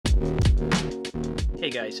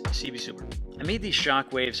Hey guys, CB Super. I made these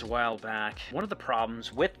shock waves a while back. One of the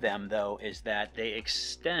problems with them though is that they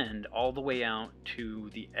extend all the way out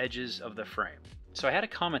to the edges of the frame. So I had a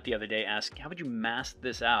comment the other day asking how would you mask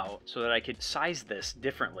this out so that I could size this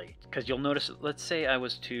differently? Because you'll notice, let's say I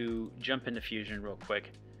was to jump into Fusion real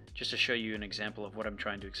quick just to show you an example of what I'm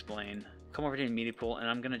trying to explain. Come over to the media pool and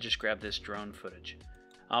I'm going to just grab this drone footage.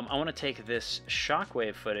 I want to take this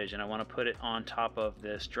shockwave footage and I want to put it on top of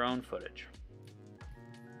this drone footage.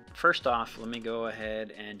 First off, let me go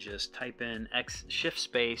ahead and just type in shift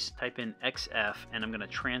space, type in XF, and I'm going to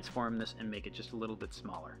transform this and make it just a little bit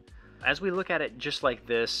smaller. As we look at it just like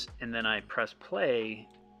this, and then I press play,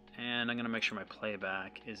 and I'm going to make sure my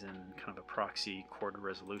playback is in kind of a proxy quarter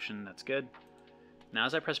resolution. That's good. Now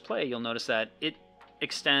as I press play, you'll notice that it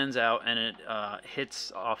extends out and it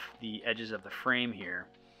hits off the edges of the frame here.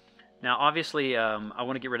 Now obviously I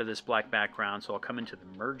want to get rid of this black background, so I'll come into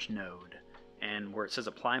the merge node, and where it says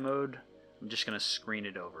apply mode, I'm just going to screen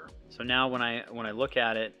it over. So now when I look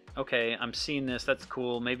at it, okay, I'm seeing this, that's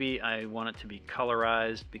cool. Maybe I want it to be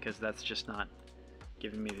colorized because that's just not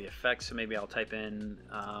giving me the effect. So maybe I'll type in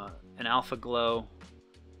an alpha glow,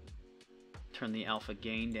 turn the alpha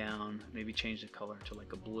gain down, maybe change the color to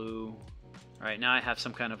like a blue. All right, now I have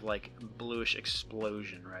some kind of like bluish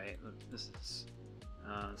explosion, right? Let's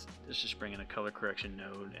just bring in a color correction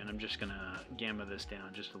node, and I'm just gonna gamma this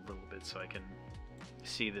down just a little bit so I can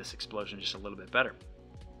see this explosion just a little bit better.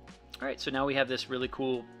 All right, so now we have this really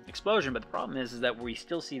cool explosion, but the problem is that we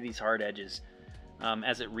still see these hard edges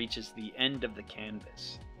as it reaches the end of the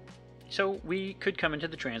canvas. So we could come into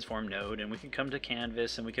the transform node and we could come to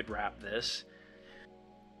canvas and we could wrap this.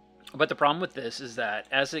 But the problem with this is that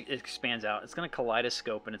as it expands out, it's going to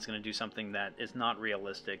kaleidoscope and it's going to do something that is not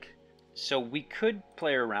realistic. So we could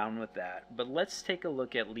play around with that, but let's take a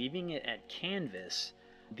look at leaving it at canvas.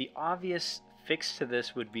 The obvious fix to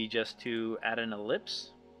this would be just to add an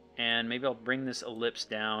ellipse, and maybe I'll bring this ellipse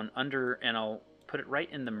down under and I'll put it right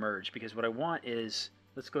in the merge, because what I want is,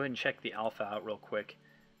 let's go ahead and check the alpha out real quick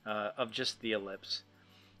of just the ellipse.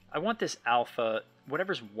 I want this alpha,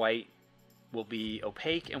 whatever's white will be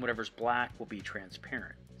opaque and whatever's black will be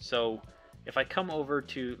transparent. So if I come over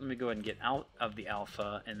to, let me go ahead and get out of the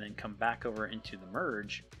alpha and then come back over into the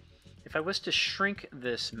merge. If I was to shrink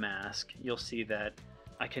this mask, you'll see that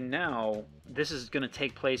I can now, this is going to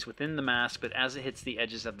take place within the mask, but as it hits the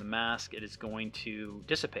edges of the mask, it is going to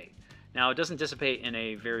dissipate. Now it doesn't dissipate in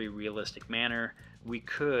a very realistic manner. We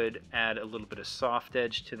could add a little bit of soft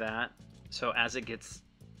edge to that. So as it gets,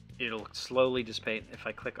 it'll slowly dissipate. If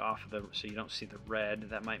I click off of the, so you don't see the red,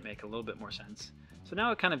 that might make a little bit more sense. So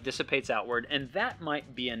now it kind of dissipates outward, and that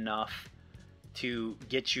might be enough to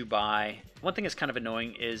get you by. One thing that's kind of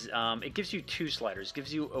annoying is it gives you two sliders. It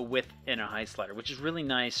gives you a width and a height slider, which is really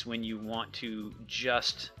nice when you want to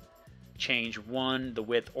just change one, the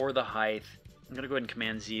width or the height. I'm going to go ahead and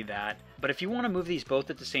Command Z that. But if you want to move these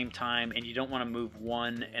both at the same time and you don't want to move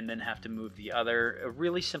one and then have to move the other, a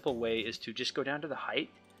really simple way is to just go down to the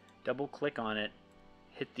height, double click on it,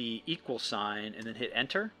 hit the equal sign, and then hit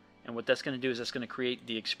enter. And what that's going to do is that's going to create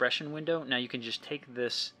the expression window. Now you can just take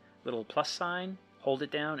this little plus sign, hold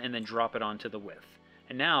it down, and then drop it onto the width.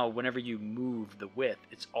 And now whenever you move the width,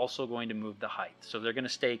 it's also going to move the height. So they're going to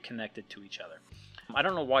stay connected to each other. I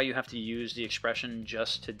don't know why you have to use the expression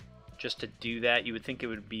just to do that. You would think it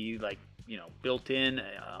would be like, you know, built in,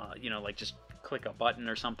 you know, like just click a button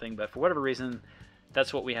or something. But for whatever reason,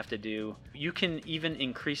 that's what we have to do. You can even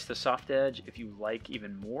increase the soft edge if you like,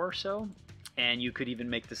 even more so. And you could even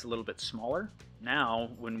make this a little bit smaller. Now,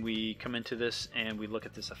 when we come into this and we look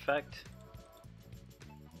at this effect,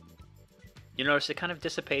 you notice it kind of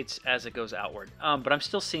dissipates as it goes outward. But I'm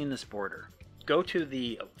still seeing this border. Go to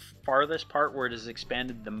the farthest part where it is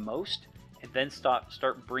expanded the most, and then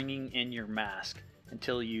start bringing in your mask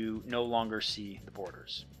until you no longer see the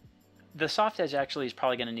borders. The soft edge actually is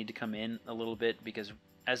probably going to need to come in a little bit, because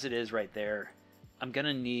as it is right there, I'm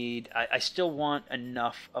gonna need, I still want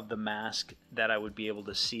enough of the mask that I would be able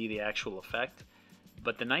to see the actual effect.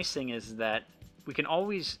 But the nice thing is that we can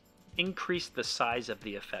always increase the size of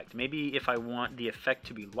the effect. Maybe if I want the effect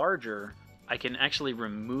to be larger, I can actually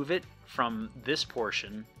remove it from this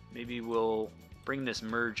portion. Maybe we'll bring this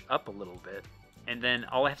merge up a little bit. And then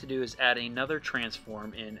all I have to do is add another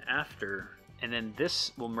transform in after, and then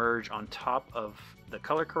this will merge on top of the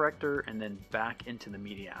color corrector and then back into the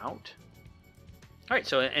media out. All right,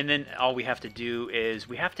 so and then all we have to do is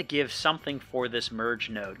we have to give something for this merge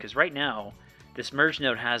node, because right now this merge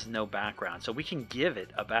node has no background. So we can give it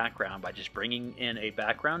a background by just bringing in a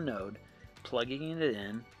background node, plugging it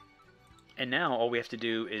in, And now all we have to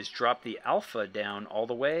do is drop the alpha down all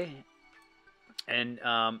the way. And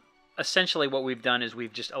essentially what we've done is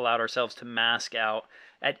we've just allowed ourselves to mask out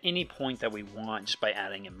at any point that we want just by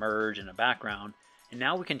adding a merge and a background. And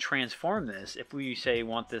now we can transform this. If we say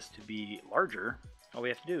want this to be larger, all we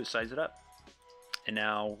have to do is size it up. And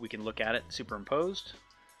now we can look at it superimposed.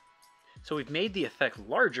 So we've made the effect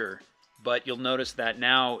larger, but you'll notice that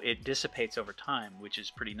now it dissipates over time, which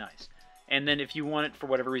is pretty nice. And then if you want it, for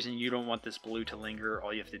whatever reason, you don't want this blue to linger,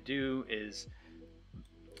 all you have to do is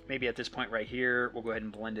maybe at this point right here, we'll go ahead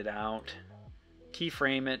and blend it out,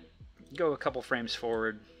 keyframe it, go a couple frames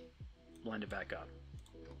forward, blend it back up.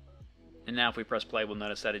 And now if we press play, we'll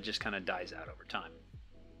notice that it just kind of dies out over time.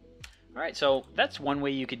 All right, so that's one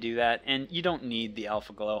way you could do that, and you don't need the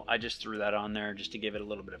alpha glow. I just threw that on there just to give it a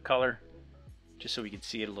little bit of color, just so we could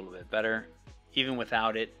see it a little bit better. Even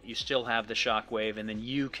without it, you still have the shockwave, and then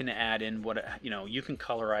you can add in what, you can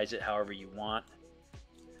colorize it however you want.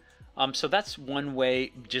 So that's one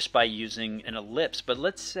way, just by using an ellipse. But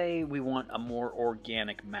let's say we want a more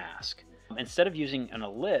organic mask. Instead of using an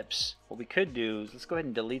ellipse, what we could do is let's go ahead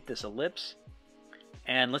and delete this ellipse,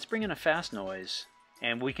 and let's bring in a fast noise,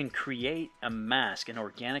 and we can create a mask, an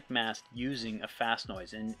organic mask, using a fast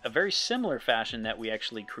noise in a very similar fashion that we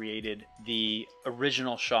actually created the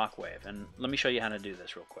original shockwave. And let me show you how to do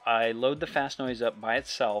this real quick. I load the fast noise up by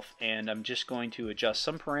itself, and I'm just going to adjust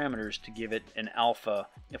some parameters to give it an alpha.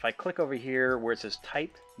 If I click over here where it says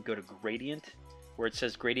type, go to gradient, where it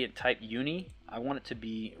says gradient type uni, I want it to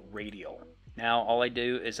be radial. Now all I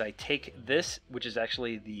do is I take this, which is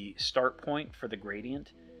actually the start point for the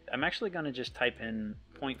gradient. I'm actually going to just type in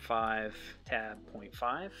 0.5 tab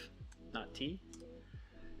 0.5, not T.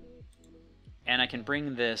 And I can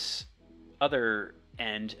bring this other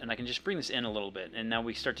end, and I can just bring this in a little bit. And now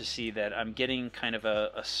we start to see that I'm getting kind of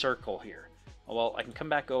a circle here. Well, I can come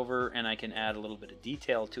back over and I can add a little bit of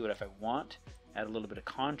detail to it if I want, add a little bit of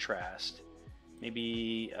contrast.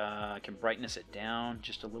 Maybe I can brightness it down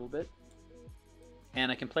just a little bit.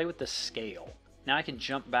 And I can play with the scale. Now I can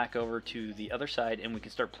jump back over to the other side, and we can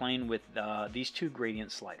start playing with these two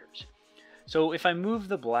gradient sliders. So if I move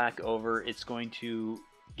the black over, it's going to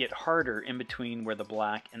get harder in between where the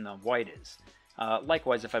black and the white is.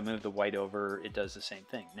 Likewise, if I move the white over, it does the same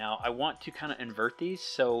thing. Now I want to kind of invert these,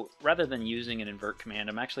 so rather than using an invert command,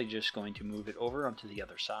 I'm actually just going to move it over onto the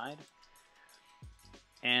other side.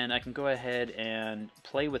 And I can go ahead and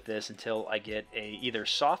play with this until I get a either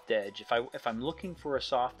soft edge. If I'm looking for a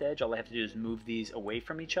soft edge, all I have to do is move these away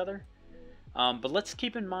from each other. But let's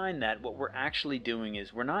keep in mind that what we're actually doing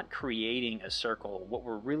is we're not creating a circle. What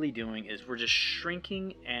we're really doing is we're just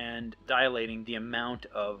shrinking and dilating the amount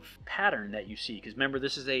of pattern that you see. Because remember,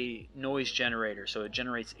 this is a noise generator, so it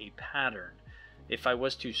generates a pattern. If I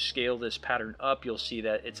was to scale this pattern up, you'll see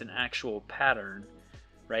that it's an actual pattern.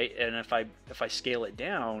 Right? And if I scale it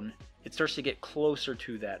down, it starts to get closer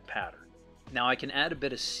to that pattern. Now I can add a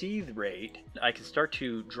bit of seethe rate. I can start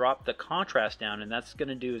to drop the contrast down, and that's going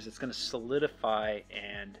to do is it's going to solidify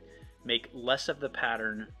and make less of the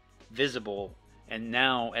pattern visible. And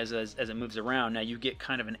now as it moves around, now you get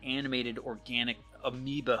kind of an animated, organic,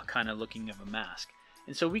 amoeba kind of looking of a mask.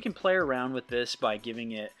 And so we can play around with this by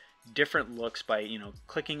giving it different looks by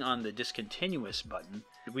clicking on the discontinuous button.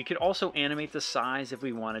 We could also animate the size if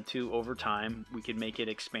we wanted to over time. We could make it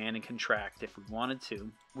expand and contract if we wanted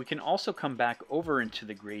to. We can also come back over into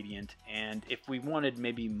the gradient, and if we wanted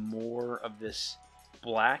maybe more of this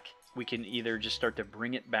black, we can either just start to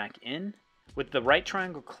bring it back in. With the right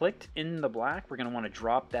triangle clicked in the black, we're going to want to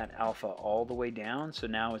drop that alpha all the way down, so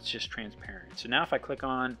now it's just transparent. So now if I click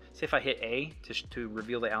on, say if I hit A to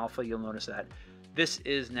reveal the alpha, you'll notice that this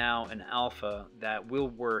is now an alpha that will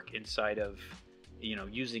work inside of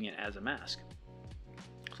using it as a mask.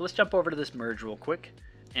 So let's jump over to this merge real quick,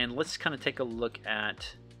 and let's kind of take a look at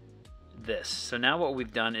this. So now what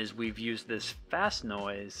we've done is we've used this fast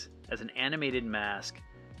noise as an animated mask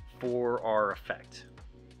for our effect.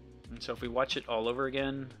 And so if we watch it all over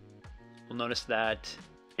again, we'll notice that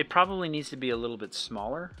it probably needs to be a little bit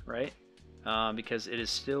smaller, right? Because it is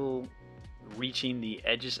still reaching the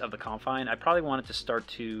edges of the confine. I probably want it to start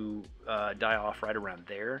to die off right around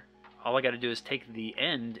there. All I got to do is take the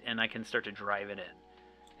end and I can start to drive it in.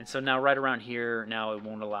 And so now right around here, now it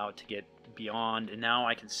won't allow it to get beyond, and now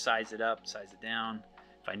I can size it up, size it down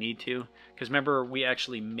if I need to. Because remember, we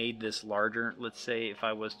actually made this larger. Let's say if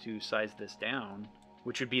I was to size this down,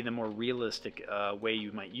 which would be the more realistic way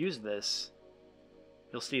you might use this,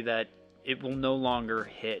 you'll see that it will no longer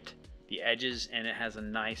hit the edges and it has a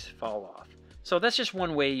nice fall off. So that's just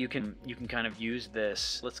one way you can kind of use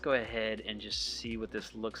this. Let's go ahead and just see what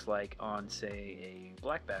this looks like on, say, a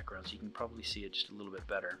black background, so you can probably see it just a little bit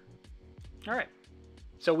better. All right.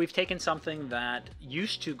 So we've taken something that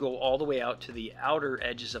used to go all the way out to the outer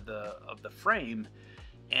edges of the frame,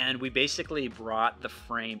 and we basically brought the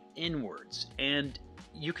frame inwards. And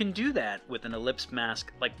you can do that with an ellipse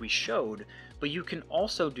mask like we showed, but you can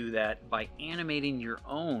also do that by animating your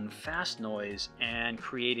own fast noise and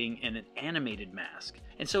creating an animated mask.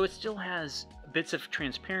 And so it still has bits of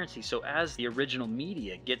transparency, so as the original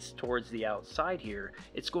media gets towards the outside here,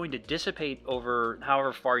 it's going to dissipate over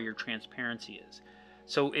however far your transparency is.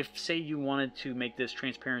 So if, say, you wanted to make this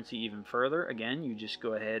transparency even further, again, you just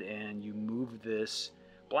go ahead and you move this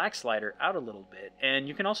black slider out a little bit, and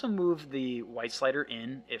you can also move the white slider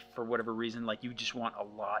in if for whatever reason, like, you just want a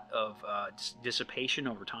lot of dissipation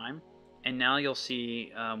over time. And now you'll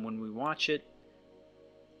see when we watch it,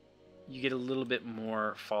 you get a little bit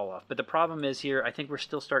more fall off. But the problem is here, I think we're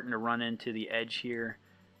still starting to run into the edge here,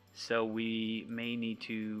 so we may need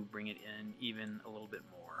to bring it in even a little bit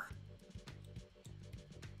more.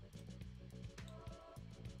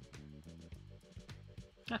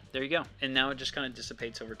 There you go. And now it just kind of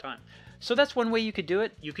dissipates over time. So that's one way you could do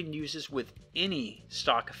it. You can use this with any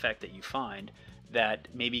stock effect that you find that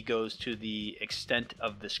maybe goes to the extent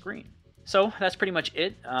of the screen. So that's pretty much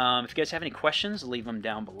it. If you guys have any questions, leave them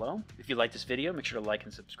down below. If you like this video, make sure to like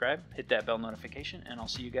and subscribe, hit that bell notification, and I'll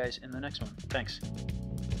see you guys in the next one. Thanks.